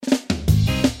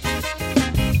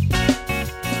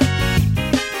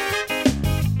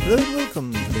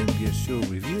Show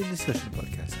review and discussion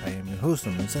podcast. I am your host,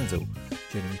 Norman Senzo.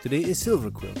 Joining me today is Silver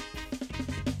Quill.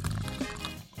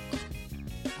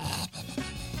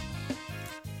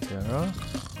 Sarah?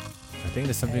 I think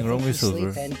there's something wrong with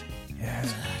Silver. Sleeping. Yeah.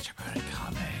 Such a good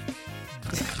comic.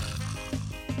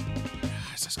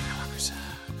 This comic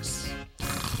sucks.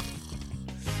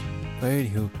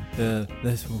 Anywho,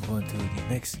 let's move on to the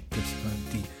next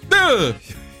person.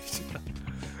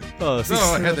 No,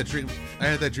 I had that dream. I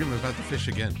had that dream about the fish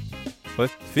again. What?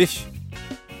 Fish?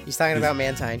 He's talking about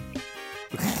Mantine.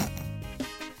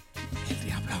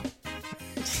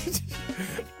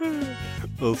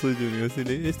 Also joining us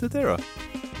today is Totera.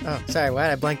 Oh, sorry, what?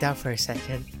 I blanked out for a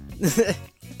second.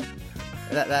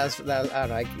 that was, I don't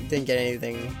know, I didn't get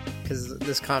anything, because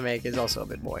this comic is also a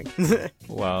bit boring.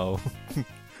 Wow.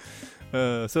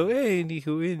 So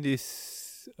anywho, in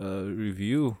this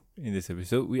review, in this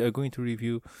episode, we are going to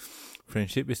review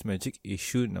Friendship is Magic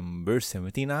issue number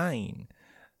 79.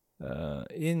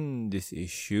 In this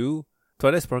issue,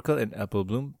 Twilight Sparkle and Apple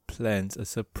Bloom plans a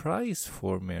surprise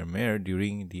for Mare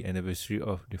during the anniversary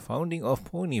of the founding of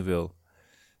Ponyville.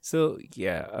 So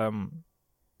yeah,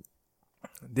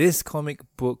 this comic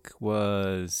book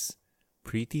was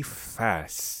pretty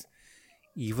fast,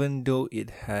 even though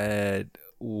it had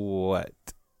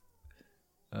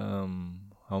how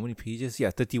many pages? Yeah,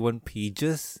 31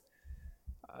 pages.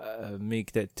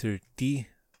 Make that 30.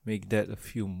 Make that a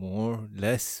few more,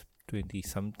 less 20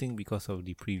 something because of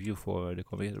the preview for the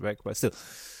comic at the back. But still,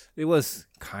 it was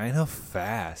kind of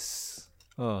fast.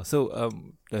 So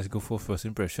let's go for first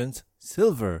impressions.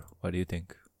 Silver, what do you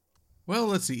think? Well,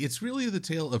 let's see. It's really the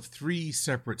tale of three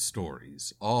separate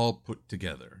stories, all put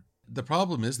together. The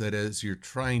problem is that as you're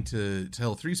trying to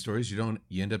tell three stories, you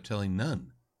end up telling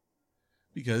none.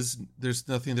 Because there's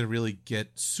nothing to really get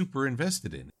super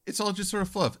invested in. It's all just sort of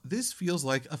fluff. This feels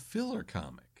like a filler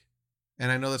comic.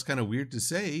 And I know that's kind of weird to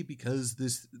say because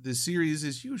this series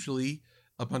is usually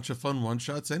a bunch of fun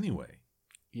one-shots anyway.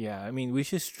 Yeah, I mean,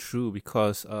 which is true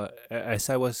because as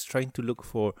I was trying to look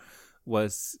for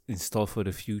what's in store for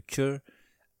the future,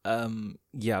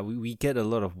 we get a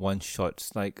lot of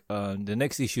one-shots. Like the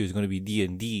next issue is going to be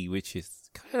D&D, which is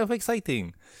kind of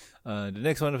exciting. The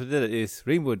next one after that is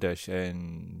Rainbow Dash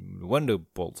and Wonder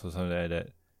Bolts or something like that.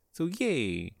 So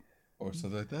yay! Or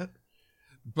something like that.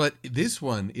 But this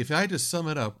one, if I had to sum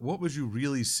it up, what would you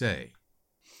really say?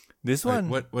 This one?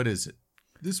 What is it?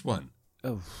 This one?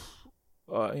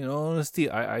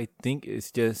 Honestly, I think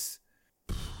it's just,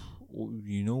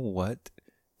 you know what?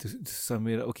 To sum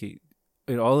it up, okay,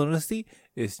 in all honesty,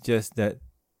 it's just that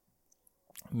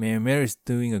Mare is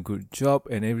doing a good job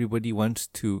and everybody wants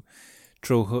to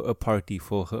throw her a party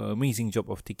for her amazing job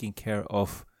of taking care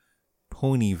of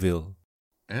Ponyville.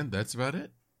 And that's about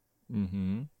it?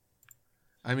 Mm-hmm.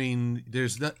 I mean,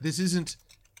 this isn't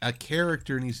a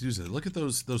character needs to do something. Look at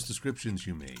those descriptions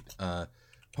you made.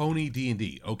 Pony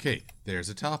D&D. Okay, there's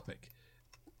a topic.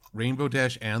 Rainbow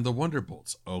Dash and the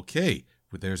Wonderbolts. Okay,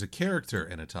 but there's a character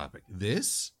and a topic.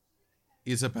 This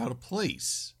is about a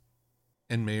place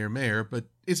and Mayor, but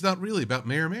it's not really about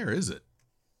Mayor, is it?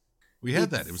 We had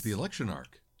that. It was the election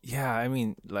arc. Yeah, I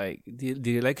mean, like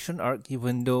the election arc,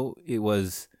 even though it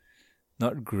was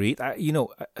not great, I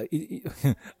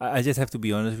just have to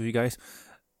be honest with you guys.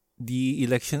 The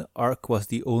election arc was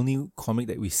the only comic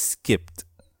that we skipped,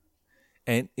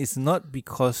 and it's not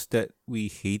because that we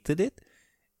hated it.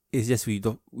 It's just we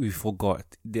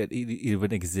forgot that it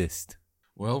even exists.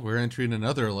 Well, we're entering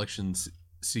another election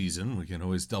season. We can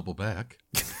always double back.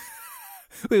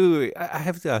 Wait. I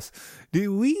have to ask.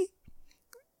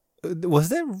 Was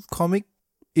that comic,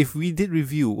 if we did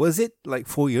review, was it like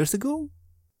 4 years ago?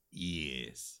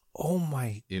 Yes. Oh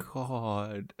my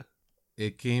God.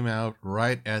 It came out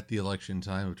right at the election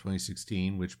time of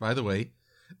 2016, which, by the way,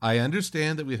 I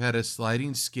understand that we've had a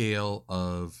sliding scale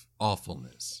of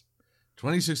awfulness.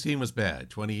 2016 was bad.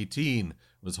 2018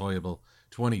 was horrible.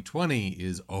 2020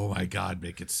 is, oh my God,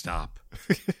 make it stop.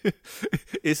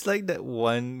 It's like that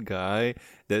one guy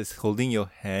that's holding your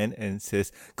hand and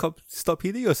says, stop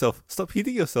hitting yourself, stop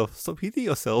hitting yourself, stop hitting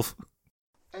yourself.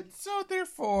 And so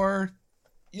therefore,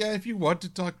 yeah, if you want to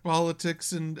talk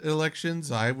politics and elections,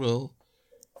 I will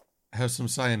have some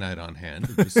cyanide on hand.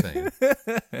 I'm just saying.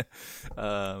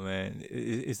 Man,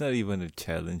 it's not even a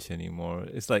challenge anymore.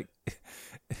 It's like,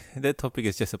 that topic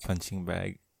is just a punching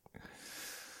bag.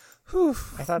 I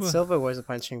thought Silver was a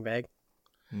punching bag.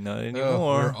 Not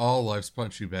anymore. We're all life's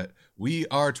punching bag. We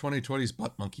are 2020's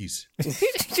butt monkeys.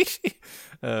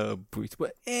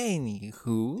 But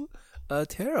anywho,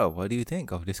 Tara, what do you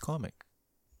think of this comic?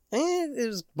 It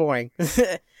was boring.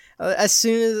 As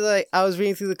soon as I was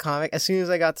reading through the comic, as soon as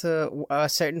I got to a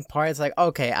certain part, it's like,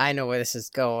 okay, I know where this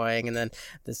is going, and then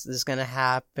this is gonna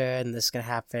happen, this is gonna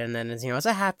happen, and then it's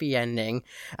a happy ending.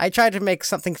 I tried to make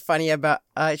something funny about.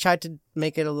 I tried to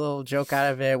make it a little joke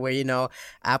out of it, where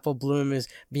Apple Bloom is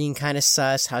being kind of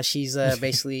sus, how she's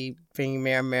basically bringing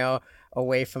Mayor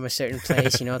away from a certain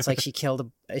place. It's like she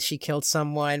killed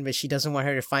someone, but she doesn't want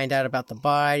her to find out about the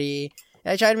body.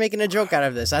 I tried making a joke out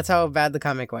of this. That's how bad the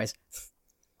comic was.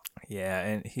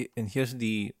 Yeah, and here's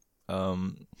the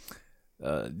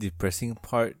depressing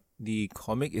part. The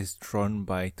comic is drawn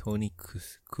by Tony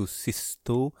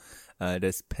Cusisto.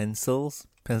 That's Pencil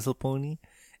Pony,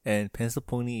 and Pencil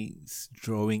Pony's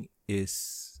drawing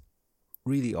is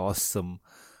really awesome.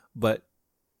 But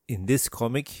in this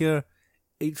comic here,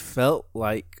 it felt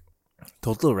like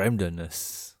total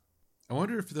randomness. I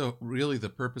wonder if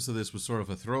the purpose of this was sort of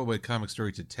a throwaway comic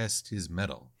story to test his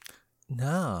mettle.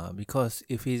 Nah, because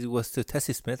if he was to test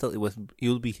his mettle, it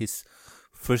will be his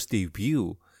first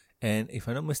debut. And if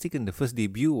I'm not mistaken, the first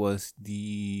debut was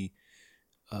the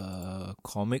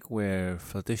comic where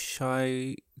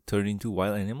Fluttershy turned into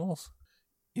wild animals.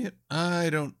 Yeah, I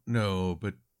don't know,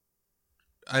 but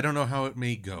I don't know how it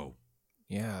may go.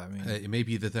 Yeah, I mean, it may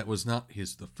be that was not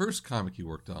the first comic he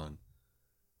worked on.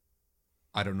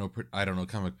 I don't know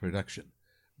comic production,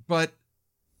 but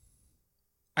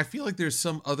I feel like there's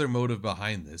some other motive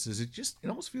behind this. It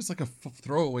almost feels like a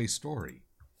throwaway story.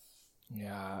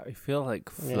 Yeah, I feel like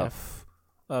fluff.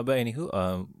 Yeah. But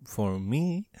anywho, for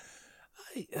me,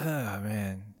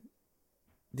 man,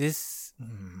 there's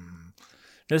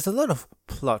a lot of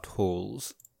plot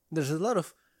holes. There's a lot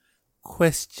of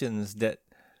questions that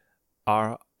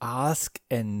are asked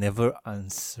and never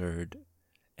answered,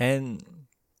 and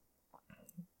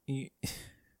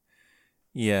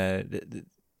yeah,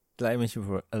 like I mentioned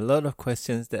before, a lot of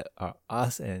questions that are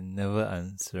asked and never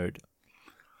answered.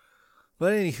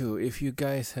 But anywho, if you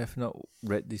guys have not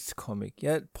read this comic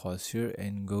yet, pause here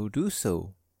and go do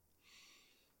so.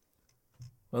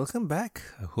 Welcome back.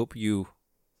 I hope you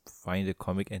find the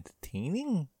comic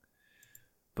entertaining.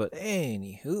 But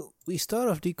anywho, we start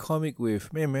off the comic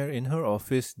with Mare in her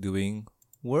office doing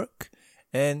work,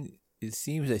 and it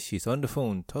seems that she's on the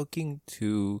phone talking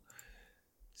to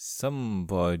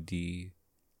somebody.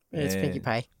 It's Pinkie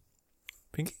Pie.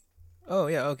 Pinkie? Oh,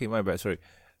 yeah, okay, my bad, sorry.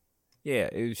 Yeah,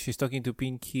 she's talking to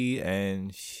Pinkie,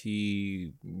 and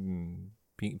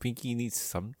Pinkie needs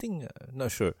something?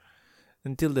 Not sure.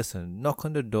 Until there's a knock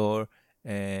on the door,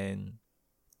 and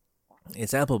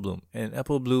it's Apple Bloom. And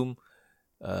Apple Bloom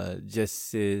just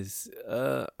says,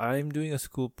 I'm doing a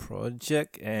school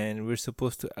project, and we're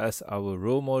supposed to ask our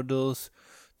role models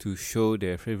to show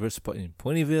their favorite spot in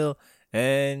Ponyville,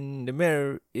 and the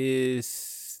mayor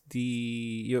is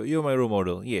you're my role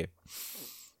model, yeah.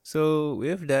 So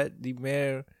with that, the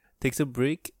mayor takes a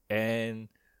break and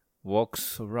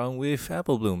walks around with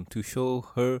Apple Bloom to show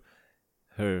her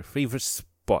favorite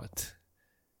spot.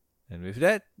 And with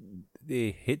that,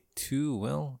 they head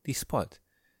to, the spot.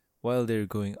 While they're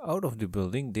going out of the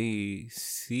building, they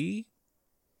see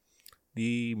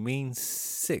the main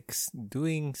six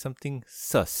doing something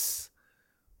sus.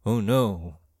 Oh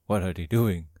no, what are they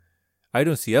doing? I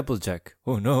don't see Applejack.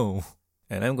 Oh no.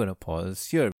 And I'm gonna pause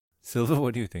here. Silver,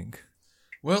 what do you think?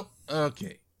 Well,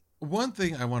 okay. One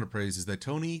thing I want to praise is that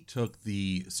Tony took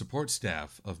the support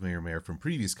staff of Mayor from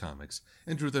previous comics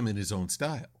and drew them in his own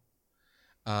style.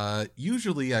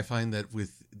 Usually I find that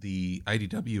with the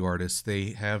IDW artists,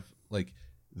 they have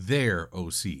their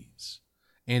OCs.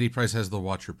 Andy Price has the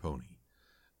Watcher Pony.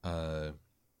 And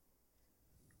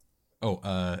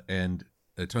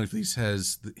Tony Fleece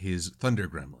has his Thunder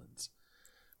Gremlins.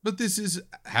 But this is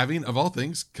having, of all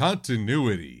things,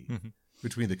 continuity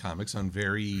between the comics on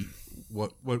very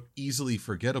what easily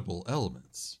forgettable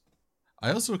elements.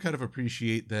 I also kind of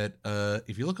appreciate that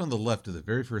if you look on the left of the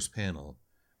very first panel,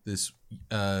 this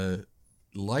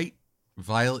light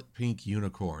violet pink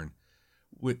unicorn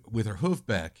with her hoof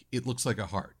back, it looks like a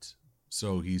heart.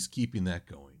 So he's keeping that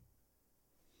going.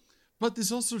 But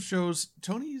this also shows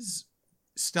Tony's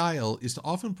style is to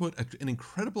often put an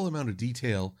incredible amount of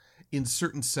detail in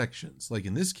certain sections, like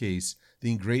in this case,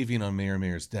 the engraving on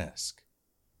Mayor's desk,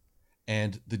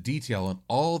 and the detail on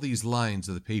all these lines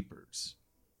of the papers,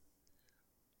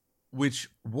 which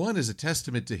one is a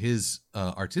testament to his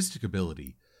artistic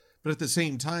ability, but at the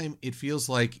same time, it feels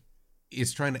like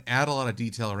it's trying to add a lot of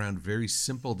detail around very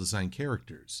simple design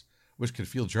characters, which can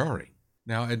feel jarring.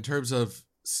 Now, in terms of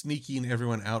sneaking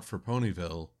everyone out for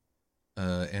Ponyville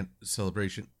and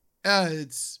celebration,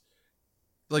 it's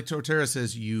like Torterra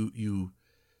says, you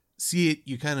see it,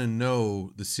 you kind of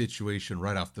know the situation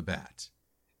right off the bat.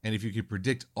 And if you can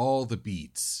predict all the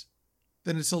beats,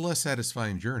 then it's a less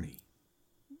satisfying journey.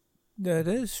 Yeah,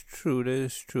 that is true. That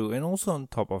is true. And also on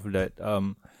top of that,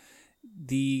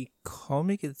 the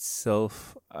comic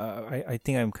itself, I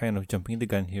think I'm kind of jumping the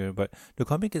gun here, but the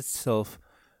comic itself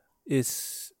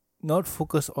is not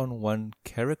focused on one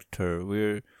character.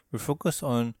 We're focused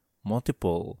on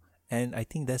multiple, and I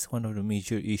think that's one of the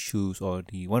major issues or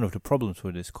one of the problems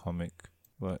for this comic.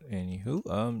 But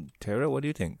anywho, Tara, what do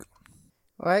you think?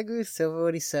 Well, I agree with Silver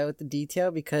what he said with the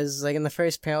detail, because like in the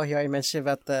first panel he already mentioned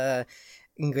about the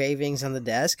engravings on the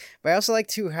desk, but I also like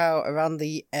too how around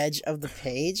the edge of the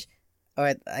page,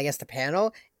 or I guess the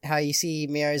panel, how you see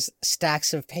Mira's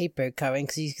stacks of paper covering,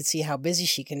 because you can see how busy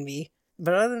she can be.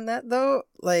 But other than that, though,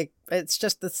 like it's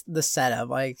just the setup.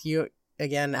 Like you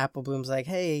again, Apple Bloom's like,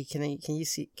 "Hey, can I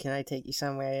take you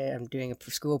somewhere? I'm doing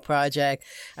a school project."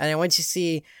 And then once you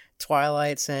see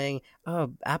Twilight saying,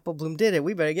 "Oh, Apple Bloom did it.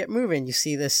 We better get moving." You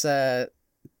see this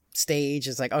stage.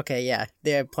 It's like, okay, yeah,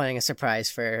 they're planning a surprise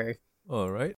for her.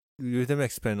 All right. With the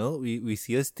next panel, we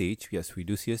see a stage. Yes, we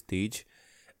do see a stage.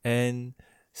 And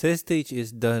said stage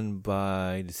is done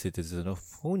by the citizens of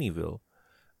Ponyville.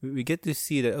 We get to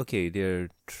see that, okay, they're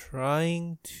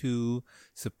trying to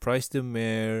surprise the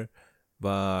mayor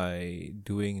by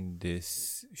doing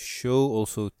this show.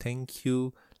 Also, thank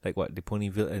you, like what, the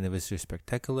Ponyville Anniversary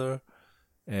Spectacular.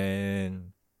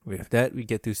 And with that, we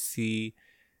get to see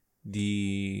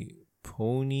the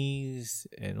ponies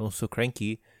and also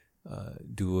Cranky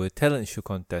do a talent show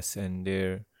contest, and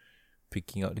they're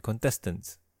picking out the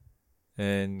contestants.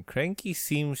 And Cranky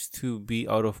seems to be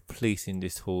out of place in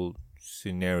this whole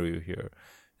scenario here.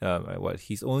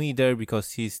 He's only there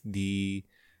because he's the,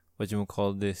 what you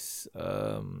call this,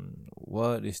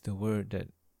 what is the word that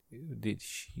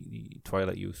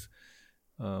Twilight use?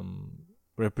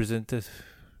 Representative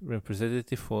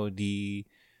for the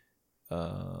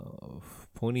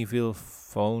Ponyville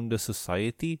Founder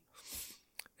Society.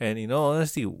 And in all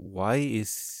honesty, why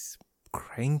is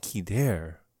Cranky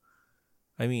there?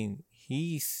 I mean,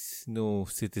 he's no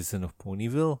citizen of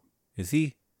Ponyville, is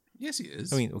he? Yes, he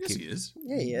is. I mean, okay. Yes, he is.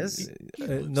 Yeah, he is. He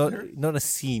lives not there. not a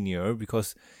senior,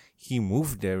 because he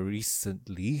moved there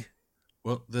recently.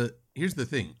 Well, here's the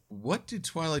thing. What did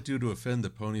Twilight do to offend the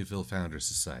Ponyville Founders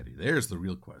Society? There's the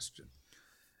real question.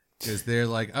 Because they're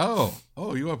like, oh,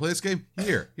 you want to play this game?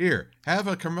 Here, have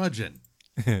a curmudgeon.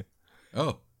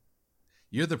 Oh,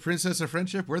 you're the princess of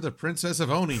friendship? We're the princess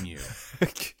of owning you.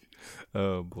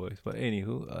 Oh, boys. But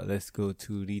anywho, let's go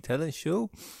to the talent show.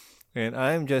 And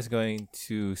I'm just going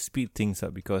to speed things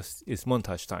up because it's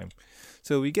montage time.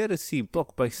 So we get to see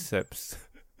Block Biceps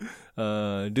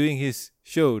doing his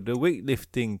show, the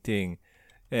weightlifting thing.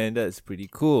 And that's pretty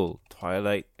cool.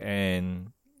 Twilight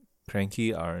and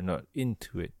Cranky are not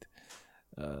into it.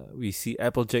 We see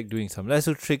Applejack doing some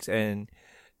lasso tricks, and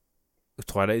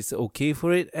Twilight is okay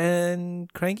for it,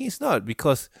 and Cranky is not,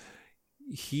 because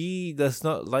he does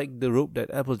not like the rope that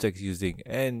Applejack's using,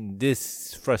 and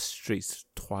this frustrates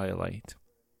Twilight.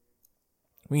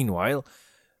 Meanwhile,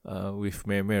 with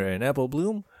Mare and Apple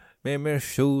Bloom, Mare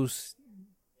shows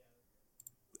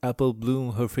Apple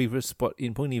Bloom her favorite spot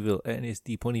in Ponyville, and it's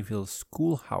the Ponyville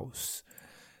schoolhouse.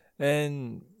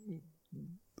 And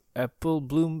Apple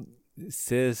Bloom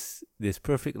says this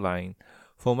perfect line: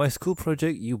 "For my school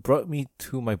project, you brought me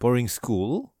to my boring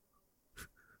school,"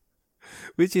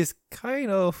 which is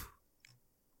kind of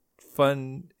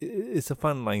fun. It's a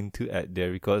fun line to add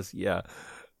there, because yeah,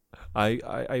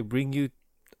 I bring you,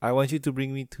 I want you to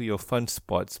bring me to your fun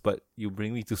spots, but you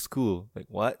bring me to school. Like,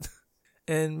 what?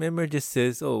 And Member just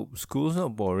says, "Oh, school's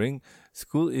not boring.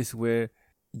 School is where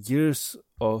years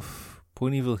of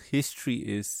Ponyville history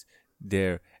is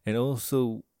there, and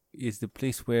also is the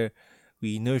place where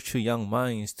we nurture young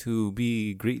minds to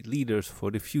be great leaders for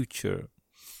the future,"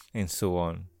 and so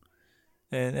on.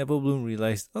 And Apple Bloom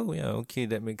realized, oh yeah, okay,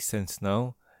 that makes sense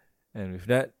now. And with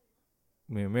that,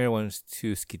 Mare wants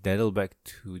to skedaddle back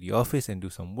to the office and do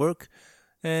some work.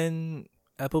 And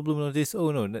Apple Bloom noticed,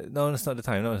 oh no, that's not the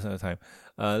time.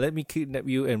 Let me kidnap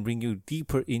you and bring you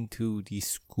deeper into the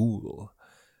school.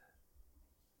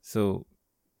 So,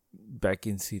 back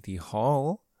in City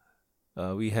Hall,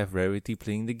 we have Rarity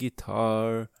playing the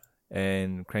guitar,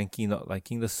 and Cranky not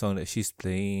liking the song that she's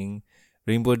playing.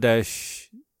 Rainbow Dash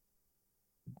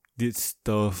did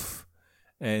stuff,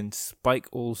 and Spike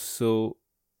also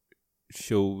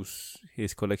shows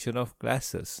his collection of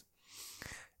glasses.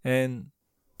 And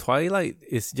Twilight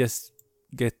is just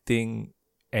getting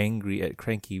angry at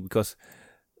Cranky because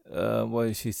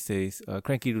what she says,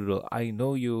 "Cranky Doodle, I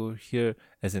know you're here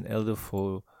as an elder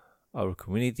for our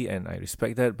community, and I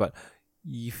respect that. But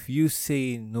if you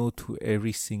say no to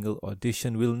every single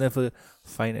audition, we'll never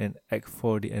find an act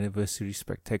for the anniversary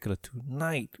spectacular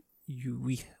tonight.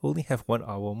 We only have 1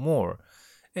 hour more.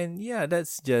 And yeah,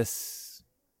 that's just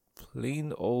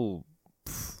plain old.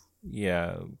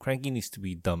 Yeah, Cranky needs to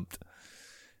be dumped.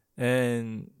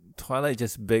 And Twilight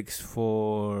just begs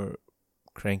for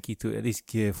Cranky to at least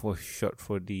give a shot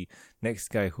for the next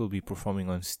guy who'll be performing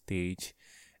on stage.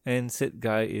 And said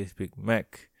guy is Big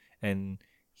Mac. And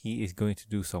he is going to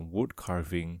do some wood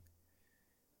carving.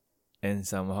 And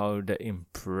somehow that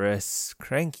impressed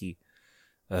Cranky.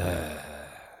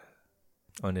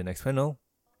 On the next panel,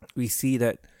 we see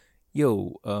that,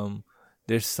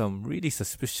 there's some really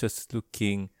suspicious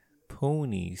looking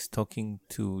ponies talking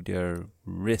to their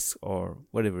wrist or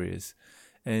whatever it is,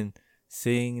 and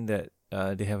saying that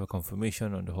they have a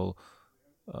confirmation on the whole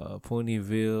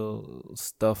Ponyville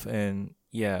stuff. And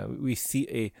yeah, we see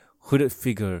a hooded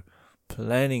figure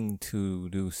planning to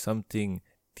do something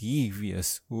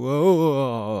devious. Whoa!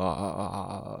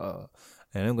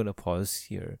 And I'm gonna pause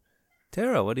here.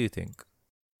 Tara, what do you think?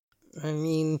 I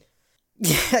mean,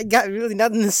 I got really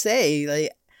nothing to say.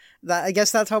 Like that, I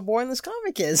guess that's how boring this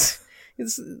comic is.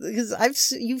 It's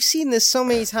because you've seen this so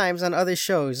many times on other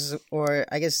shows, or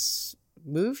I guess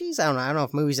movies. I don't know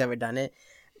if movies ever done it,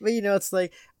 but it's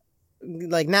like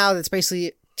now it's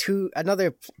basically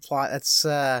another plot that's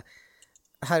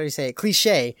how do you say it?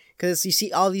 Cliche, because you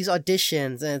see all these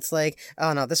auditions and it's like,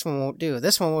 oh no, this one won't do,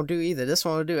 this one won't do either, this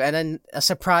one will do, and then a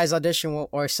surprise audition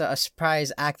or a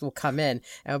surprise act will come in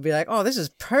and it'll be like, oh, this is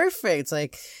perfect. It's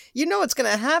like, what's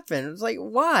gonna happen. It's like,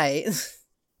 why?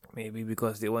 Maybe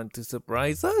because they want to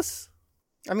surprise us.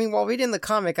 I mean, while reading the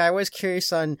comic, I was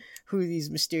curious on who these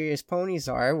mysterious ponies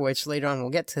are, which later on we'll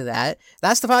get to that.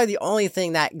 That's probably the only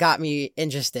thing that got me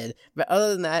interested. But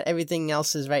other than that, everything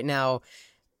else is right now,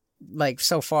 like,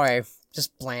 so far,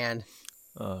 just bland.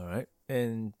 All right.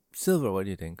 And Silver, what do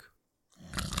you think?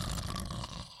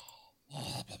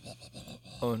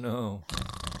 Oh, no.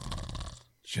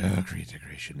 Joke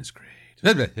reintegration is great.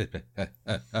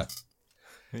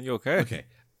 You okay? Okay.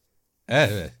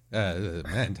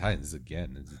 Mantines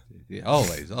again.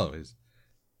 Always.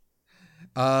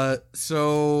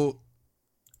 So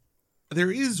there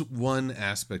is one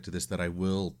aspect to this that I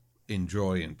will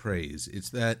enjoy and praise. It's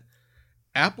that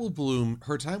Apple Bloom,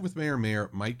 her time with Mayor Mayor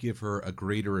might give her a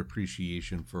greater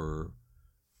appreciation for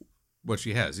what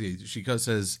she has. She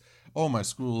says, oh, my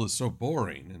school is so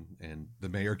boring. And the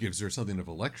mayor gives her something of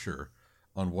a lecture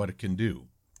on what it can do.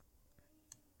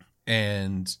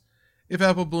 And if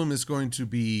Apple Bloom is going to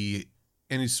be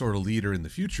any sort of leader in the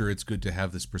future, it's good to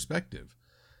have this perspective.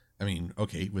 I mean,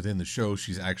 okay, within the show,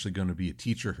 she's actually going to be a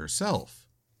teacher herself.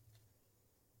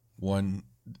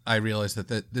 I realize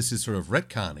that this is sort of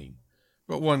retconning,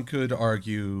 but one could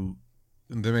argue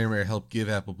the Mayor helped give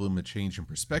Apple Bloom a change in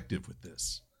perspective with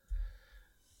this.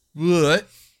 But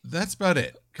that's about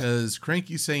it, because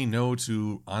Cranky's saying no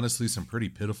to, honestly, some pretty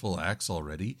pitiful acts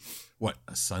already. What,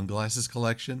 a sunglasses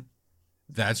collection?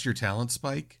 That's your talent,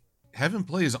 Spike? Have him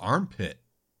play his armpit.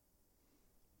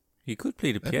 He could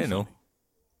play the piano.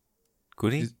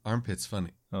 Could he? His armpit's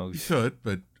funny. Oh, he could,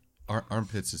 but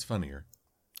armpits is funnier.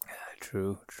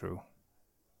 True.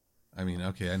 I mean,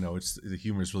 okay, I know the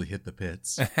humor's really hit the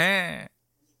pits. By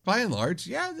and large,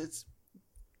 yeah,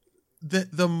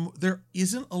 there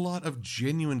isn't a lot of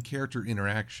genuine character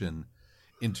interaction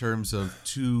in terms of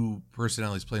two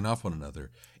personalities playing off one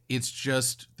another. It's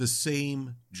just the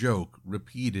same joke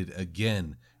repeated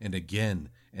again and again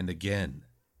and again.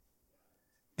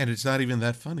 And it's not even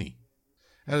that funny.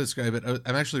 How to describe it?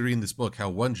 I'm actually reading this book, How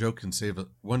One Joke Can Save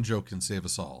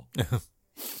Us All.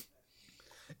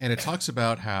 And it talks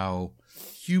about how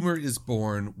humor is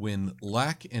born when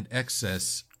lack and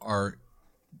excess are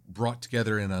brought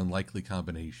together in an unlikely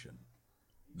combination.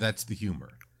 That's the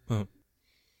humor. Huh.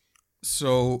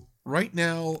 So right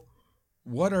now,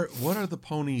 what are the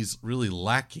ponies really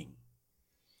lacking?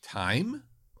 Time?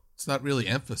 It's not really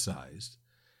emphasized.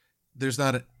 There's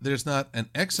not an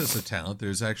excess of talent.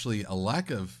 There's actually a lack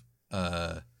of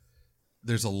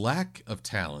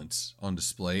talent on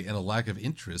display and a lack of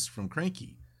interest from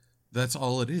Cranky. That's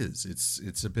all it is.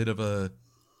 It's a bit of a,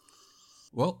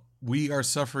 well, we are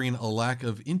suffering a lack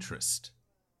of interest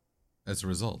as a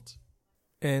result.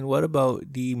 And what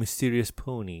about the mysterious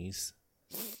ponies?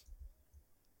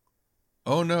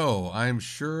 Oh no, I'm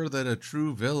sure that a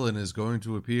true villain is going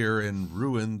to appear and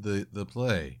ruin the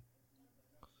play.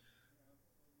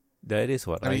 That is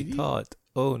what I thought.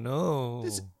 Oh no.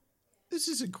 This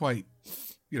isn't quite,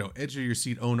 edge of your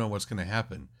seat, oh no, what's going to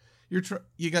happen.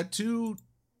 You got two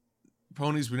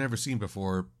ponies we've never seen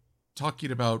before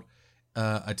talking about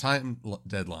a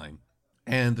deadline.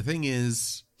 And the thing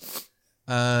is,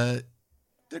 they're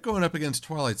going up against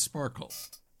Twilight Sparkle.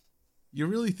 You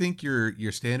really think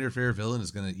your standard fare villain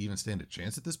is going to even stand a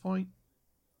chance at this point?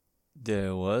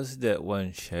 There was that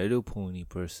one shadow pony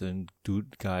person,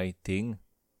 dude guy thing.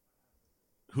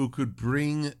 Who could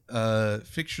bring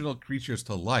fictional creatures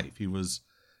to life. He was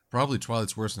probably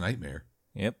Twilight's worst nightmare.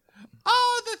 Yep.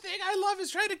 Oh, the thing I love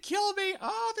is trying to kill me.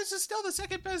 Oh, this is still the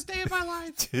second best day of my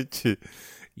life.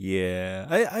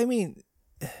 Yeah. I mean,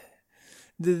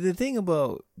 the thing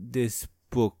about this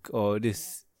book or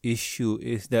this issue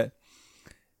is that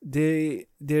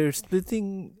they're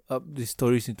splitting up the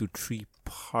stories into 3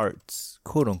 parts,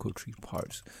 quote unquote 3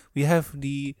 parts. We have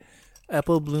the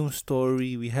Apple Bloom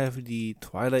story, we have the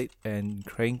Twilight and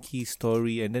Cranky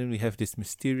story, and then we have this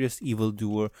mysterious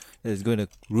evildoer that is going to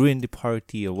ruin the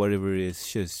party or whatever it is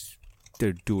just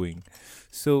they're doing.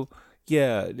 So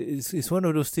yeah, it's one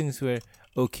of those things where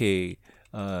okay,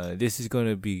 this is going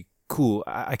to be cool.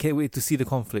 I can't wait to see the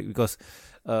conflict because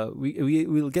we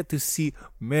will get to see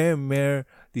Mare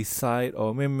decide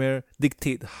or Mare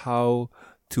dictate how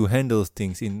to handle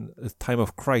things in a time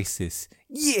of crisis.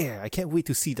 Yeah, I can't wait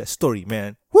to see that story,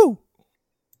 man. Woo!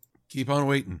 Keep on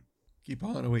waiting.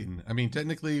 I mean,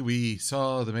 technically, we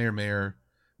saw the Mayor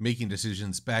making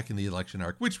decisions back in the election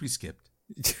arc, which we skipped.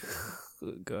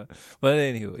 Oh, God. But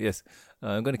anyway, yes,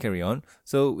 I'm going to carry on.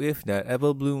 So with that,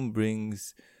 Apple Bloom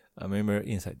brings Mare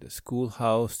inside the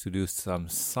schoolhouse to do some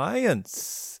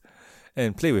science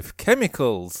and play with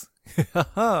chemicals.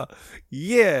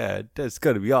 Yeah, that's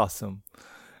going to be awesome.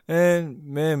 And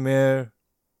Mare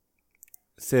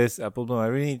says, Apple Bloom, I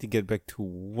really need to get back to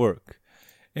work.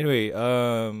 Anyway,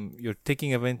 you're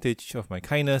taking advantage of my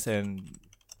kindness and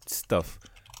stuff.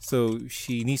 So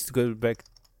she needs to go back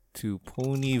to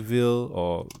Ponyville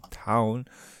or town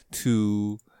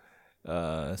to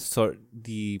sort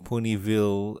the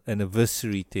Ponyville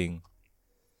anniversary thing.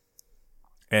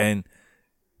 And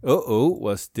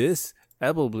what's this?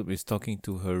 Apple Bloom is talking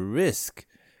to her wrist.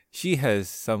 She has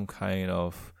some kind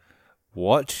of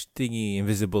watch thingy,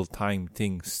 invisible time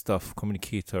thing stuff,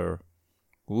 communicator.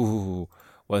 Ooh,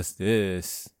 what's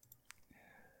this?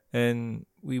 And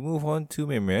we move on to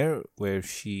Mare, where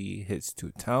she heads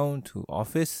to town, to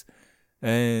office,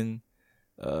 and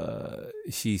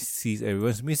she sees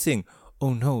everyone's missing.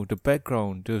 Oh no, the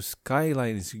background, the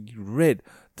skyline is red.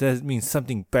 That means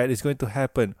something bad is going to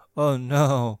happen. Oh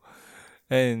no.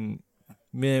 And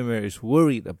Mare is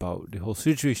worried about the whole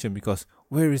situation because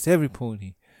where is every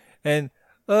pony? And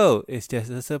it's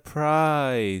just a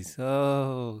surprise.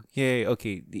 Oh, yay.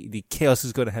 Okay, the chaos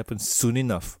is going to happen soon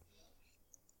enough.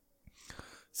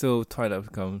 So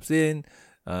Twilight comes in,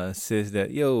 says that,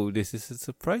 this is a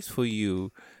surprise for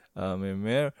you,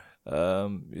 Mare.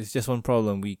 It's just one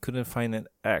problem. We couldn't find an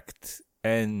act.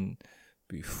 And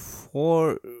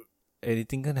before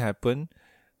anything can happen,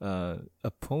 a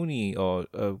pony or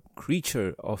a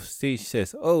creature off stage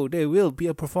says, there will be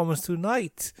a performance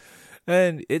tonight.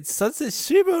 And it's Sunset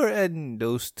Shimmer and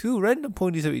those 2 random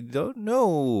ponies that we don't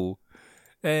know.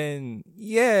 And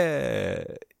yeah,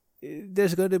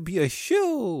 there's going to be a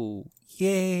show.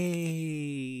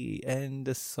 Yay. And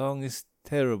the song is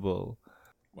terrible.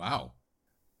 Wow.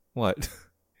 What?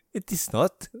 It is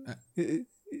not.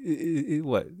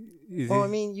 What? Well, I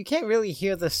mean, you can't really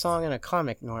hear the song in a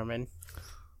comic, Norman.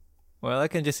 Well, I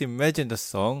can just imagine the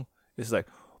song. It's like,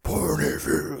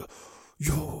 Ponyville,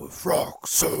 you rock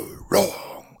so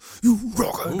wrong. You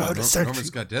rock another century. Norman's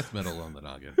got death metal on the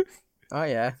noggin. Oh,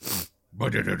 yeah. You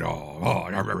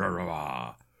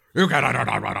cannot.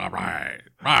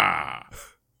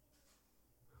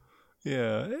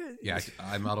 Yeah. Yeah,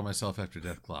 I model myself after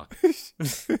Death Clock.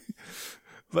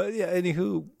 But yeah,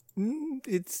 anywho,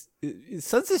 it's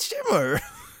Sunset Shimmer.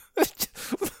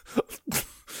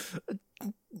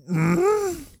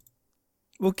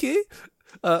 Okay.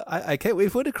 I can't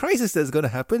wait for the crisis that's gonna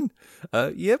happen.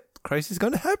 Yep, crisis is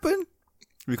gonna happen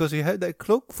because we had that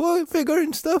cloak figure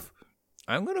and stuff.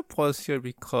 I'm gonna pause here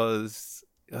because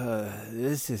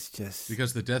this is just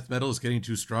because the death metal is getting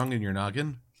too strong in your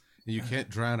noggin, and you can't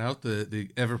drown out the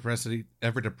ever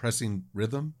depressing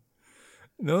rhythm.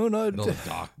 No, not the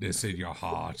darkness in your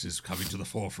heart is coming to the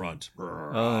forefront.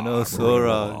 Oh no,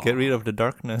 Sora, get rid of the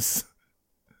darkness.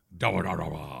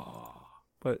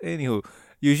 But anywho,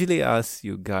 usually I ask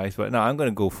you guys, but now I'm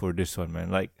gonna go for this one,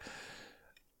 man. Like,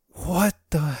 what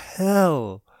the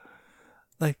hell?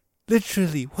 Like,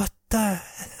 literally, what the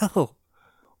hell?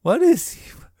 What is?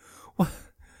 What?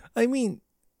 I mean,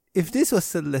 if this was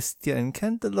Celestia and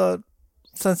Canterlot,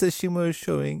 Sunset Shimmer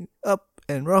showing up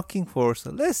and rocking for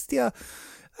Celestia,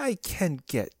 I can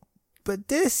get. But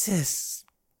this is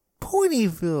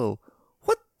Ponyville.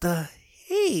 What the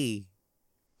hey?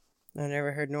 I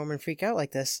never heard Norman freak out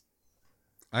like this.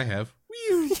 I have.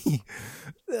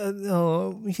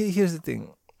 No, here's the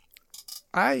thing.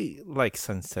 I like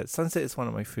Sunset. Sunset is one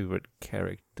of my favorite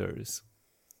characters.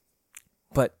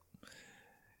 But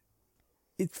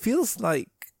it feels like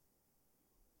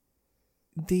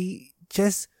they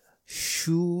just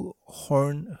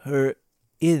shoehorn her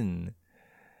in.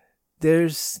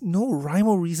 There's no rhyme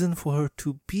or reason for her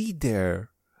to be there.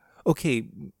 Okay,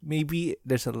 maybe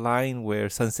there's a line where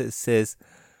Sunset says,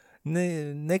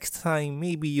 next time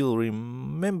maybe you'll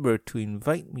remember to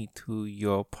invite me to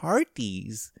your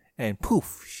parties. And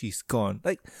poof, she's gone.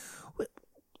 Like,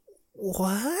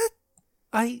 what?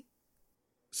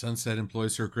 Sunset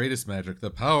employs her greatest magic,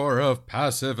 the power of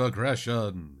passive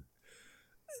aggression.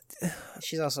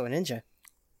 She's also a ninja.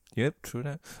 Yep, true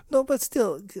that. No, but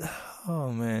still,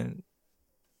 oh man.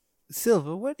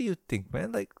 Silver, what do you think,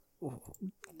 man? Like,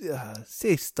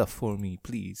 say stuff for me,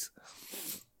 please.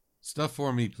 Stuff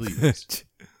for me, please.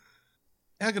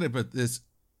 How can I put this?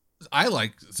 I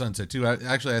like Sunset too. I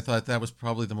thought that was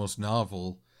probably the most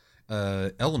novel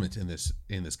element in this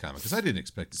comic, because I didn't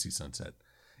expect to see Sunset.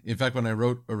 In fact, when I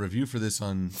wrote a review for this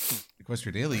on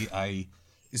Equestria Daily, I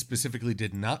specifically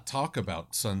did not talk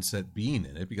about Sunset being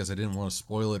in it because I didn't want to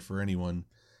spoil it for anyone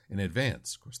in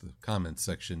advance. Of course, the comments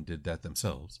section did that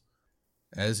themselves,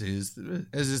 as is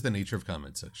the nature of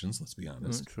comment sections. Let's be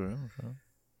honest. True.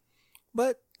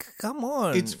 But come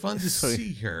on, it's fun to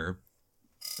see her.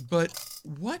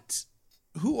 But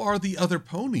who are the other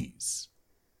ponies?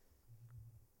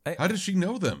 How does she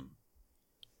know them?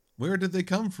 Where did they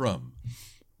come from?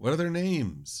 What are their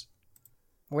names?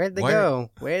 Where'd they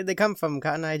go? Where'd they come from,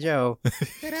 Cotton Eye Joe?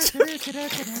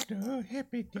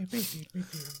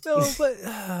 No, but,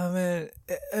 man,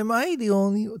 am I the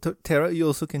only... Tara, you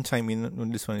also can chime in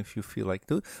on this one if you feel like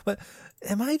to. But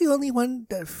am I the only one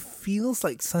that feels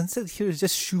like Sunset here is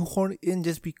just shoehorned in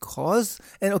just because?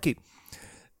 And okay,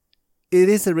 it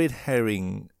is a red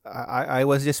herring. I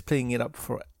was just playing it up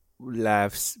for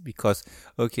laughs because,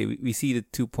 okay, we see the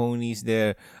two ponies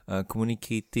there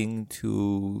communicating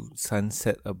to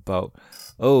Sunset about,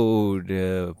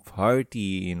 the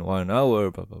party in 1 hour,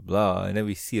 blah, blah, blah. And then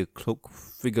we see a cloaked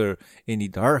figure in the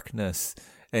darkness.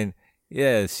 And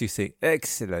yes, she's saying,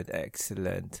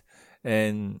 excellent,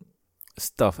 and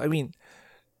stuff. I mean,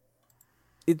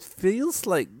 it feels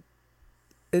like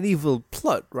an evil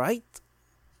plot, right?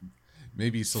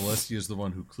 Maybe Celestia is the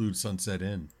one who clued Sunset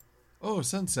in. Oh,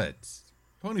 Sunset,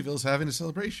 Ponyville's having a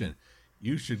celebration.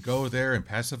 You should go there and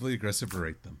passively aggressive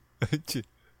berate them.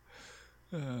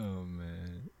 Oh,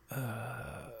 man.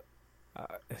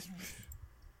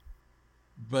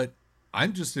 But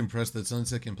I'm just impressed that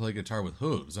Sunset can play guitar with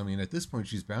hooves. I mean, at this point,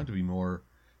 she's bound to be more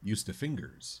used to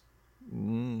fingers.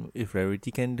 If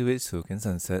Rarity can do it, so can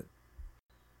Sunset.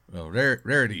 Well,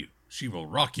 Rarity, she will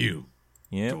rock you.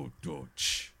 Yeah.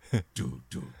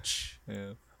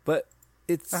 Yeah. But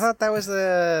it's... I thought that was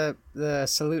the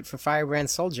salute for Firebrand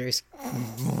soldiers.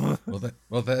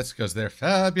 well, that's because they're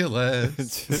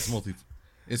fabulous.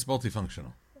 It's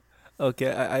multifunctional.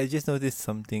 Okay, I just noticed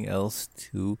something else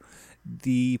too.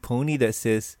 The pony that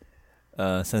says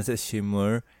Sunset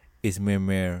Shimmer is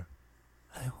Mermer.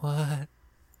 What?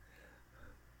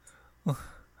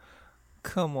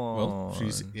 Come on. Well,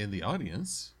 she's in the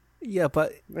audience. Yeah,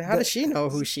 but how does she know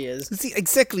who she is? See,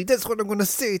 exactly. That's what I'm going to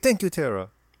say. Thank you, Tara.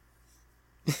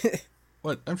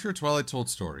 What? I'm sure Twilight told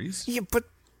stories. Yeah, but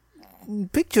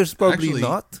pictures probably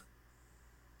not.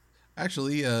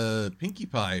 Actually, Pinkie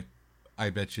Pie, I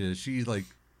bet you, she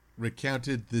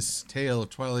recounted this tale of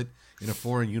Twilight in a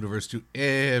foreign universe to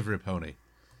every pony.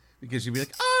 Because she'd be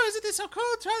like, oh, isn't this so cool?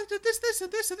 Twilight did this,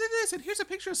 and this, and this, and here's a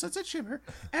picture of Sunset Shimmer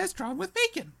as drawn with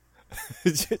bacon.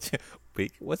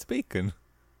 What's bacon?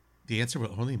 The answer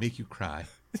will only make you cry.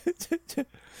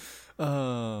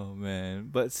 Oh, man.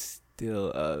 But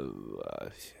still,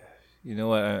 you know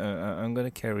what? I'm going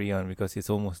to carry on because it's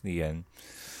almost the end.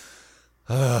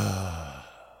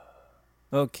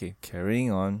 Okay,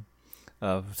 carrying on.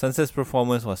 Sunset's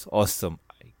performance was awesome,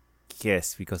 I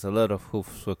guess, because a lot of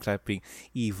hoofs were clapping.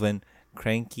 Even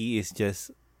Cranky is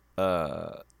just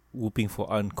whooping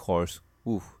for encores.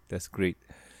 Ooh, that's great.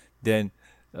 Then,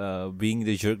 being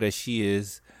the jerk that she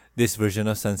is, this version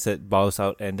of Sunset bows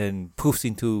out and then poofs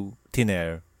into thin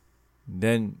air.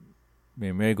 Then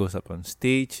Mary goes up on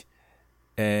stage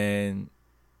and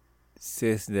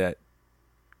says that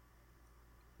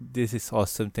this is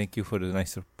awesome, thank you for the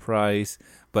nice surprise,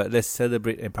 but let's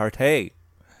celebrate and partay.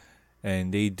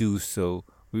 And they do so.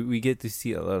 We get to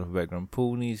see a lot of background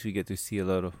ponies, we get to see a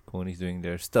lot of ponies doing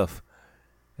their stuff.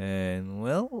 And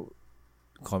well,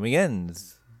 comic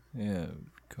ends. Yeah,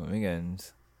 comic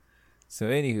ends. So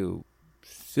anywho,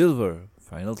 Silver,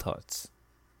 final thoughts.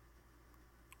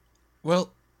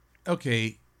 Well,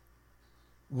 okay.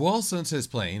 While Sunset's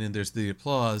playing and there's the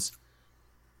applause,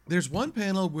 there's one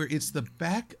panel where it's the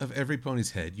back of every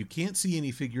pony's head. You can't see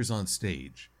any figures on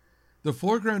stage. The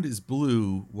foreground is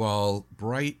blue, while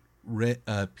bright red,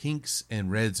 pinks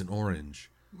and reds and orange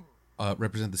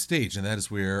represent the stage, and that is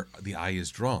where the eye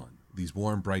is drawn. These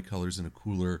warm, bright colors in a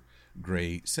cooler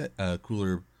gray set,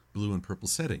 cooler blue and purple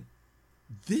setting.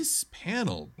 This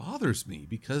panel bothers me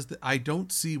because I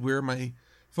don't see where my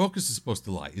focus is supposed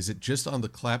to lie. Is it just on the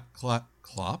clap, clap,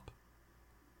 clop?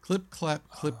 Clip, clap,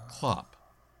 clip, clop.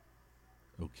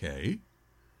 Okay.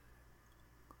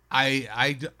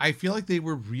 I feel like they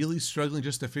were really struggling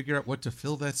just to figure out what to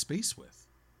fill that space with.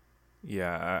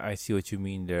 Yeah, I see what you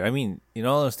mean there. I mean, in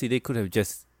all honesty, they could have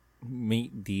just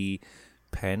made the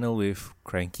panel with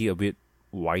Cranky a bit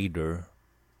wider.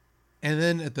 And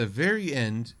then at the very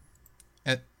end,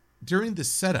 during the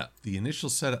setup, the initial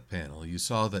setup panel, you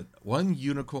saw that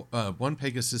one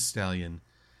Pegasus stallion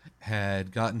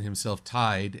had gotten himself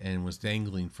tied and was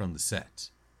dangling from the set.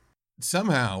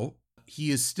 Somehow,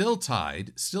 he is still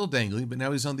tied, still dangling, but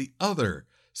now he's on the other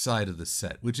side of the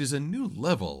set, which is a new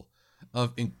level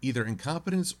of either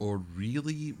incompetence or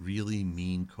really, really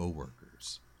mean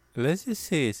coworkers. Let's just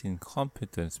say it's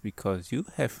incompetence because you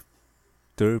have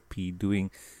Derpy doing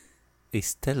a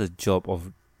stellar job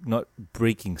of not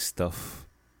breaking stuff.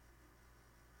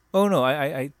 Oh no,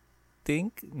 I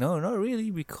think no, not really,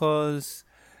 because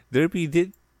Derpy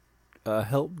did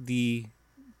help the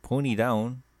pony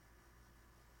down.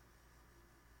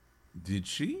 Did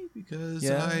she? Because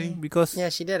yeah,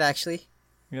 she did actually.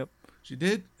 Yep, she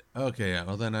did. Okay,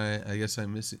 well then I guess I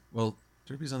miss it. Well,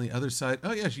 Derpy's on the other side.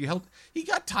 Oh yeah, she helped. He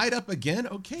got tied up again.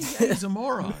 Okay, yeah, he's a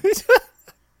moron.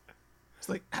 It's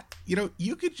like,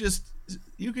 you could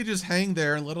just hang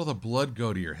there and let all the blood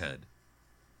go to your head.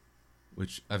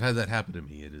 Which I've had that happen to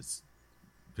me. It is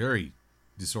very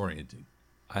disorienting.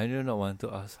 I do not want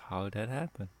to ask how that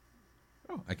happened.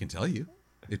 Oh, I can tell you.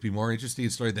 It'd be more interesting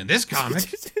story than this comic.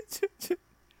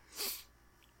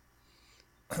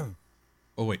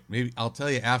 Oh wait, maybe I'll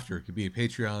tell you after. It could be a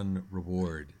Patreon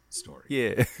reward story.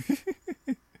 Yeah.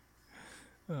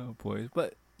 Oh boy,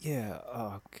 but yeah.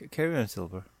 Carry on,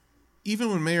 Silver.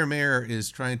 Even when Mayor is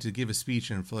trying to give a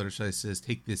speech and Fluttershy says,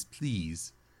 "Take this,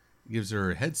 please," gives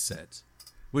her a headset,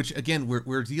 which again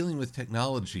we're dealing with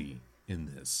technology in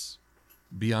this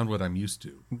beyond what I'm used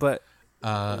to. But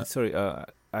sorry, I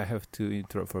have to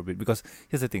interrupt for a bit because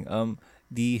here's the thing.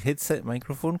 The headset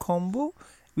microphone combo,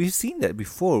 we've seen that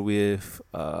before with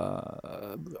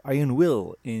Iron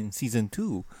Will in season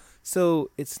 2,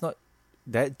 so it's not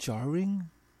that jarring.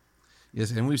 Yes,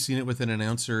 and we've seen it with an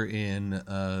announcer in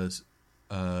the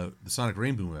Sonic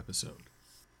Rainboom episode.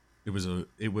 It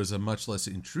was a much less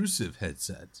intrusive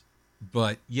headset,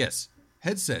 but yes,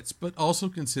 headsets. But also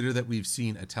consider that we've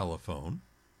seen a telephone,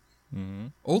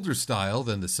 older style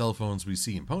than the cell phones we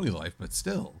see in Pony Life, but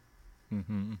still,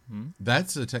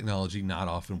 that's a technology not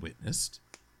often witnessed,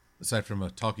 aside from a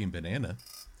talking banana.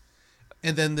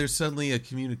 And then there's suddenly a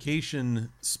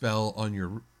communication spell on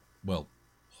your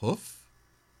hoof.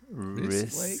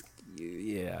 Wrist.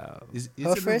 Yeah. Is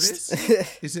it a wrist?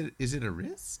 Is it a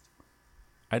wrist?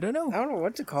 I don't know. I don't know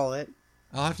what to call it.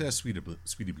 I'll have to ask Sweetie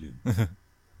Bloom.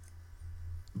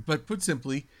 But put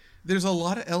simply, there's a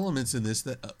lot of elements in this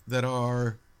that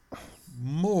are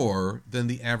more than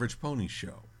the average pony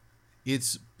show.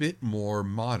 It's a bit more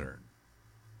modern.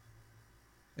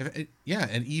 Yeah,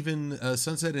 and even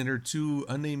Sunset and her 2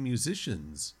 unnamed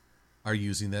musicians are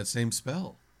using that same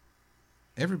spell.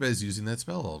 Everybody's using that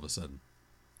spell all of a sudden.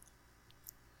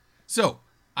 So,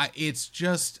 it's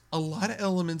just a lot of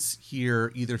elements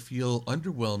here either feel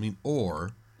underwhelming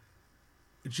or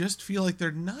just feel like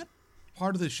they're not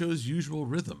part of the show's usual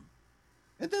rhythm.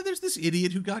 And then there's this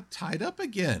idiot who got tied up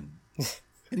again.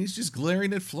 And he's just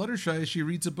glaring at Fluttershy as she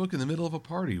reads a book in the middle of a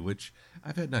party, which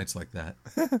I've had nights like that.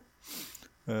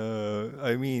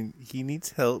 I mean, he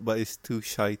needs help, but is too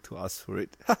shy to ask for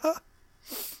it.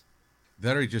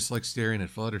 That or he just likes staring at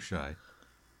Fluttershy. A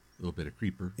little bit of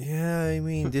creeper. Yeah, I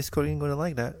mean, Discord ain't gonna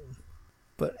like that.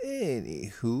 But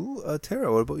anywho,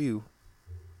 Tara, what about you?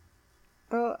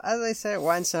 Well, as I said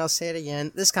once, and I'll say it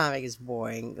again, this comic is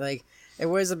boring. Like, it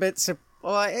was a bit...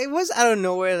 it was out of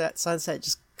nowhere that Sunset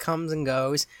just comes and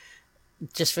goes,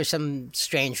 just for some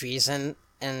strange reason.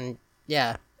 And,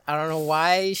 yeah, I don't know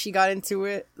why she got into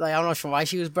it. Like, I don't know why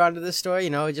she was brought into this story,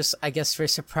 just, I guess, for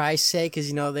surprise sake,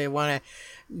 because, they want to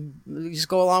just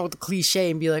go along with the cliche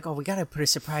and be like, oh, we gotta put a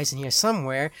surprise in here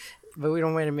somewhere. but we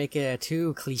don't want to make it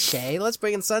too cliche. Let's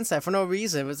bring in Sunset for no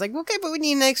reason. It's like, okay, but we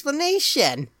need an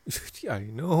explanation. I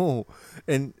know,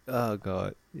 and oh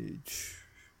god,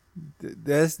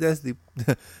 that's the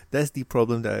that's the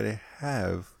problem that I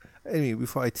have. Anyway,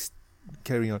 before I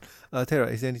carry on, Tara,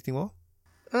 is there anything more?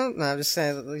 Oh, no, I'm just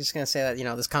gonna say that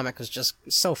this comic was just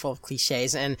so full of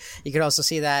cliches, and you could also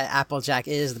see that Applejack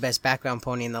is the best background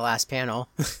pony in the last panel.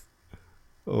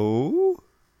 Oh.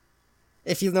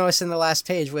 If you notice in the last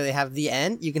page where they have the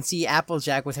end, you can see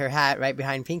Applejack with her hat right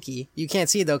behind Pinky. You can't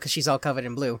see it though because she's all covered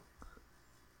in blue.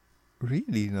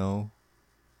 Really? No.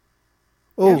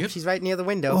 Oh, yeah, she's right near the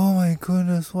window. Oh my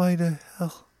goodness! Why the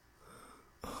hell?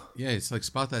 Yeah, it's like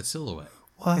spot that silhouette.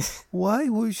 Why? Why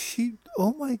was she?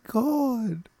 Oh my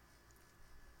god!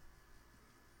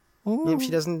 Oh. If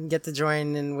she doesn't get to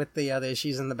join in with the others,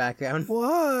 she's in the background.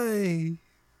 Why?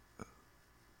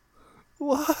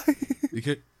 Why?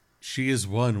 Because she is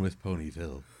one with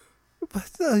Ponyville.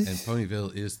 But and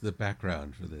Ponyville is the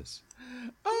background for this.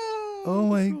 Oh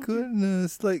my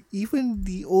goodness. Like, even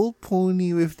the old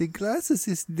pony with the glasses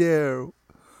is there.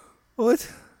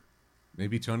 What?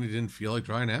 Maybe Tony didn't feel like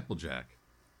drawing Applejack.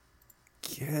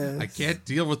 Yes. I can't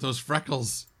deal with those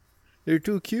freckles. They're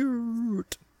too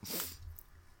cute.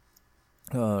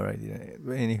 Alright,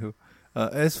 but anywho.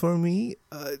 As for me,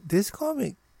 this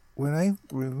comic, when I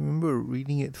remember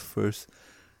reading it first,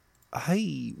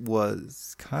 I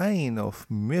was kind of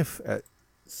miffed at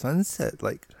Sunset.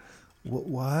 Like,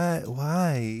 why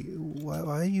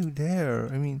are you there?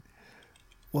 I mean,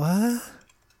 what?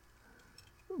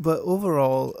 But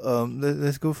overall,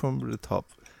 let's go from the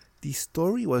top. The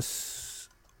story was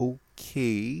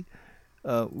okay.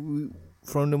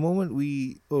 From the moment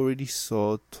we already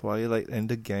saw Twilight and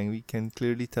the gang, we can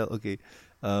clearly tell, okay,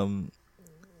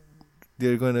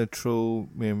 they're gonna throw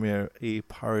Mare a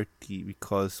party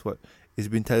because it's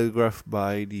been telegraphed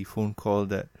by the phone call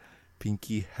that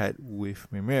Pinky had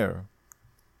with Mare.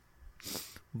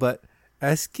 But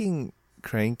asking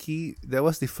Cranky, that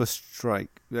was the first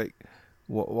strike. Like,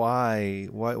 why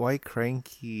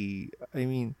Cranky? I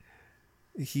mean,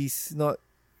 he's not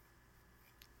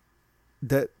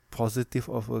that positive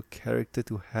of a character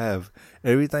to have.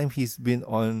 Every time he's been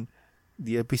on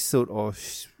the episode or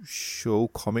show,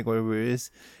 comic, whatever it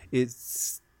is,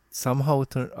 it's somehow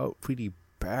turned out pretty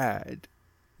bad.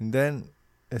 And then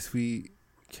as we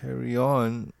carry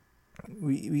on,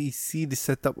 we see the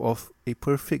setup of a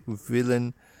perfect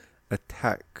villain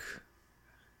attack.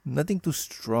 Nothing too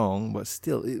strong, but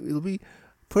still it'll be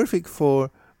perfect for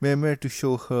Mare to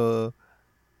show her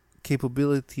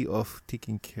capability of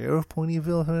taking care of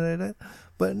Ponyville, something like that.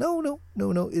 But no,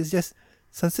 it's just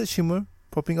Sunset Shimmer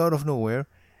popping out of nowhere,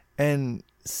 and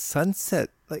Sunset,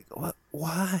 like, what?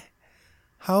 Why?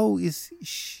 How is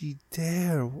she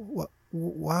there? What?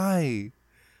 Why?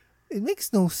 It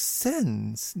makes no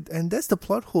sense, and that's the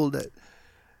plot hole that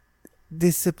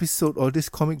this episode or this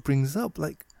comic brings up.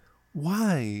 Like,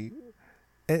 why?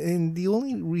 And the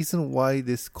only reason why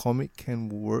this comic can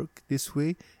work this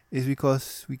way is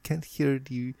because we can't hear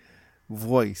the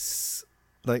voice.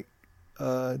 Like,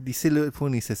 the Silhouette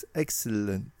Pony says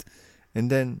excellent,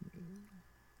 and then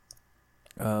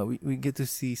we get to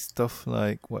see stuff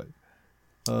like what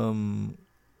I'm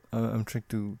trying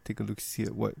to take a look, see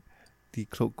at what the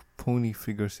Cloak Pony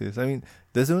figure says. I mean,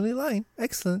 there's the only line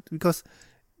excellent, because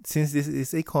since this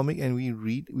is a comic and we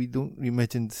read, we don't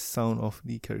imagine the sound of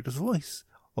the character's voice,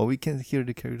 or we can't hear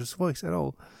the character's voice at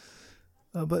all.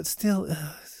 But still,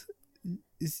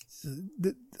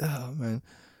 oh man,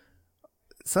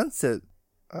 Sunset,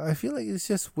 I feel like it's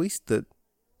just wasted.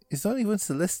 It's not even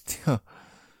Celestia.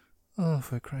 Oh,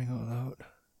 for crying out loud.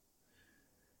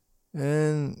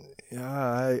 And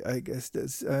yeah, I guess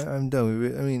I'm done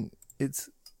with it. I mean, it's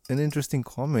an interesting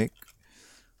comic,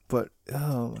 but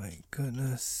oh my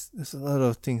goodness, there's a lot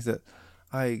of things that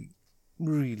I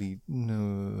really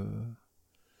know.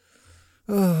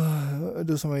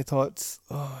 Those are my thoughts.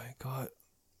 Oh my god.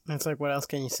 It's like, what else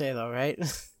can you say though, right?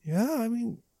 Yeah, I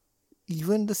mean,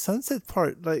 even the Sunset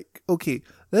part, like, okay,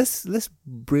 let's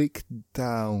break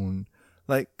down.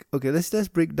 Like, okay, let's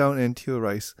break down and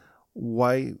theorize.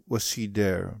 Why was she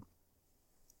there?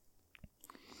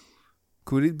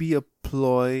 Could it be a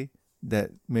ploy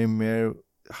that Mare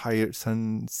hired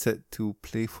Sunset to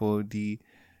play for the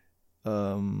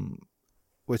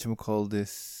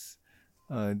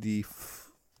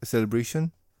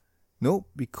celebration? No,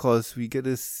 because we get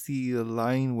to see a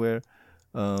line where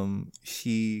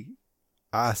she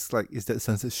asks, like, is that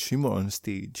Sunset Shimmer on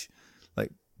stage?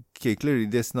 Like, okay, clearly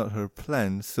that's not her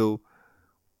plan. So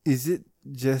is it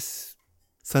just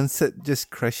Sunset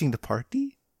just crashing the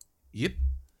party? Yep.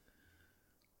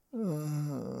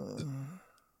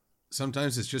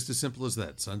 Sometimes it's just as simple as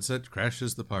that. Sunset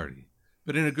crashes the party,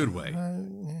 but in a good way.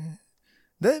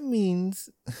 That means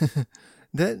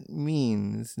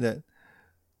that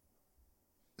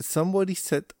somebody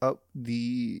set up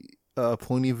the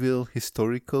Ponyville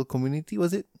historical community,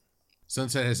 was it?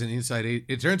 Sunset has an inside aid.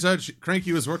 It turns out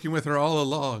Cranky was working with her all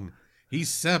along. He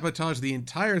sabotaged the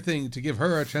entire thing to give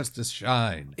her a chance to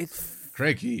shine.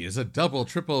 Cranky is a double,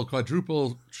 triple,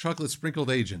 quadruple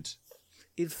chocolate-sprinkled agent.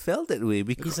 It felt that way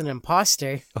because... He's an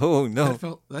imposter. Oh, no.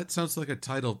 That sounds like a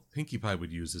title Pinkie Pie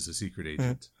would use as a secret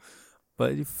agent.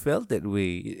 But it felt that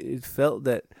way. It felt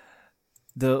that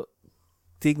the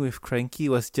thing with Cranky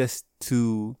was just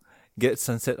to get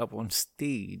Sunset up on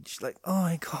stage. Like, oh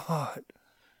my god.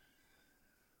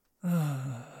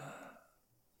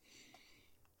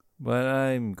 But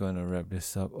I'm gonna wrap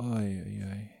this up.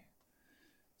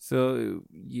 So,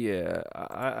 yeah,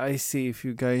 I say if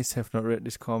you guys have not read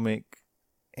this comic,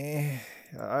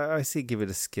 I say give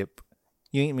it a skip.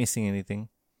 You ain't missing anything.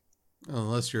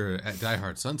 Unless you're a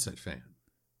diehard Sunset fan.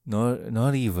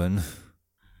 Not even.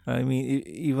 I mean,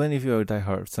 even if you're a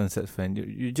diehard Sunset fan,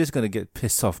 you're just gonna get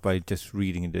pissed off by just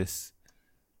reading this.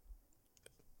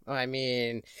 I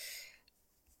mean,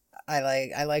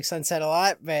 I like Sunset a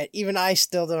lot, but even I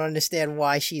still don't understand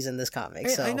why she's in this comic.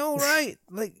 So I know, right?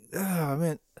 Like,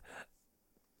 man,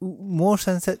 more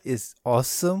Sunset is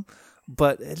awesome,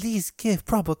 but at least give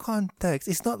proper context.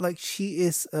 It's not like she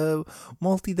is a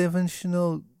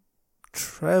multidimensional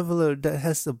traveler that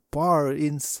has a bar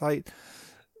inside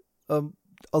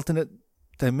alternate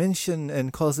dimension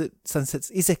and calls it Sunset's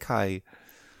Isekai.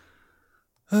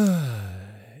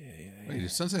 Wait,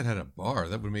 if Sunset had a bar,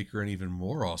 that would make her an even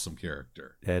more awesome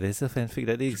character. That is a fanfic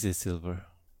that exists, Silver.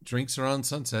 Drinks are on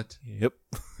Sunset. Yep.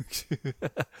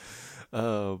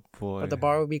 Oh, boy. But the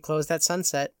bar would be closed at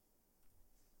sunset.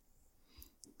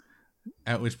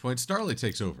 At which point Starlight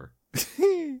takes over.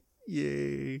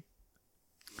 Yay.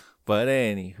 But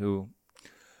anywho,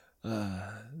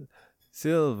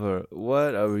 Silver,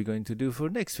 what are we going to do for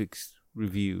next week's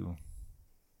review?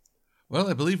 Well,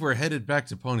 I believe we're headed back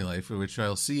to Pony Life, for which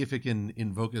I'll see if it can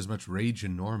invoke as much rage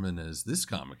in Norman as this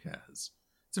comic has.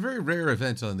 It's a very rare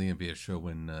event on the MBS show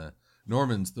when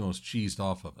Norman's the most cheesed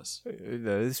off of us.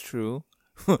 That is true.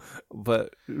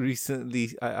 But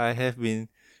recently, I have been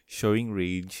showing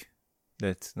rage.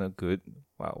 That's not good.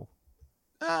 Wow.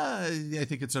 I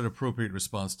think it's an appropriate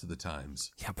response to the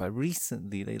times. Yeah, but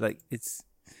recently,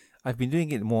 I've been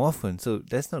doing it more often, so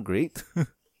that's not great.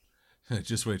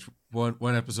 Just wait.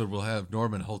 One episode will have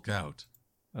Norman Hulk out.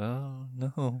 Oh,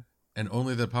 no. And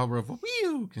only the power of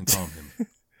Wii can calm him.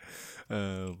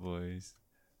 Oh, boys.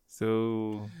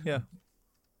 So, yeah.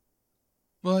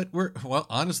 But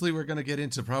honestly, we're going to get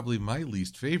into probably my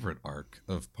least favorite arc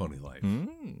of Pony Life.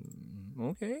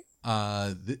 Okay.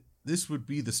 This would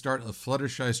be the start of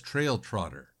Fluttershy's Trail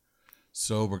Trotter.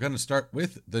 So we're going to start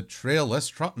with the Trail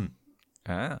Less Trottin'.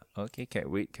 Okay.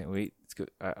 Can't wait. It's good.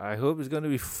 I hope it's going to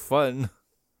be fun.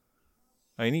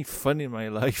 I need fun in my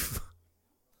life.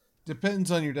 Depends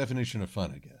on your definition of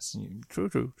fun, I guess.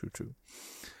 True.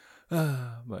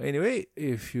 But anyway,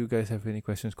 if you guys have any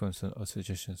questions, concerns, or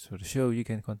suggestions for the show, you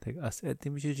can contact us at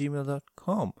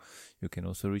teambsgmail.com. You can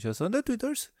also reach us on the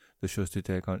Twitters. The show's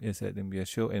Twitter account is at MBS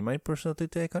Show, and my personal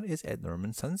Twitter account is at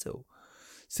Norman Sanzo.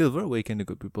 Silver, where can the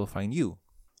good people find you?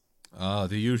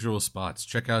 The usual spots.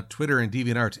 Check out Twitter and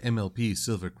DeviantArt MLP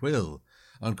Silver Quill.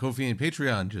 On Ko-fi and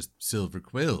Patreon, just Silver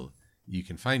Quill. You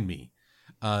can find me.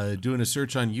 Doing a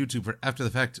search on YouTube for After the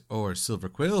Fact or Silver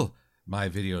Quill, my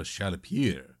videos shall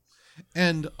appear.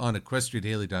 And on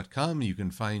EquestriaDaily.com, you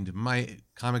can find my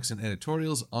comics and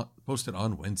editorials posted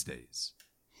on Wednesdays.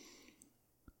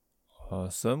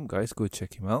 Awesome. Guys, go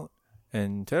check him out.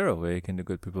 And Tara, where can the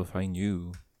good people find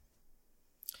you?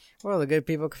 Well, the good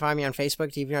people can find me on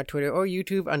Facebook, DeviantArt, Twitter, or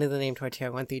YouTube under the name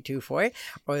Torterra1324,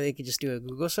 or they could just do a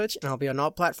Google search, and I'll be on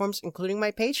all platforms, including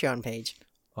my Patreon page.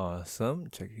 Awesome.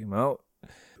 Check him out.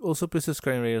 Also, please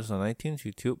subscribe and rate us on iTunes,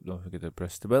 YouTube. Don't forget to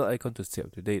press the bell icon to stay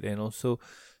up to date, and also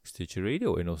Stitcher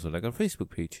Radio, and also like our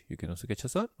Facebook page. You can also catch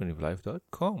us on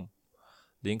whenivelive.com.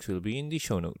 Links will be in the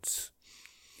show notes.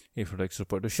 If you'd like to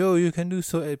support the show, you can do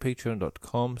so at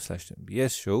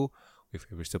patreon.com/MBS show. With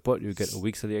every support, you get a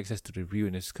week's early access to review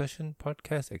and discussion,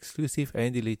 podcast, exclusive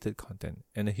and deleted content.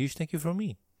 And a huge thank you from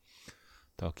me.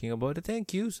 Talking about the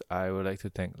thank yous, I would like to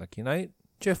thank Lucky Knight,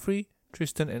 Jeffrey,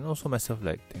 Tristan, and also myself.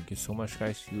 Thank you so much,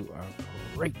 guys. You are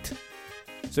great.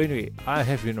 So anyway, I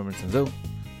have you, Norman Sanzo.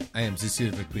 I am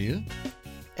Cecile Verquier.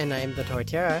 And I am the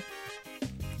Torterra.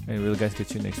 And we'll guys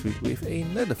catch you next week with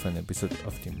another fun episode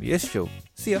of the MBS show.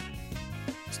 See ya.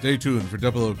 Stay tuned for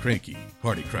 00 Cranky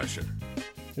Party Crusher.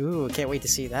 Ooh, can't wait to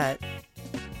see that.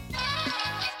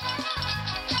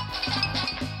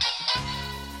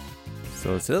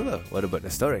 So, Silva, what about the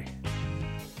story?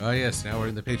 Oh yes, now we're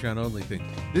in the Patreon only thing.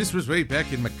 This was way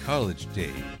back in my college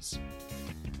days.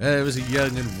 I was a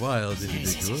young and wild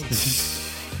individual.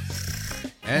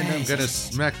 And I'm gonna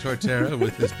smack Torterra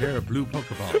with this pair of blue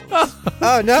Pokeballs.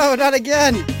 Oh no, not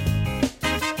again!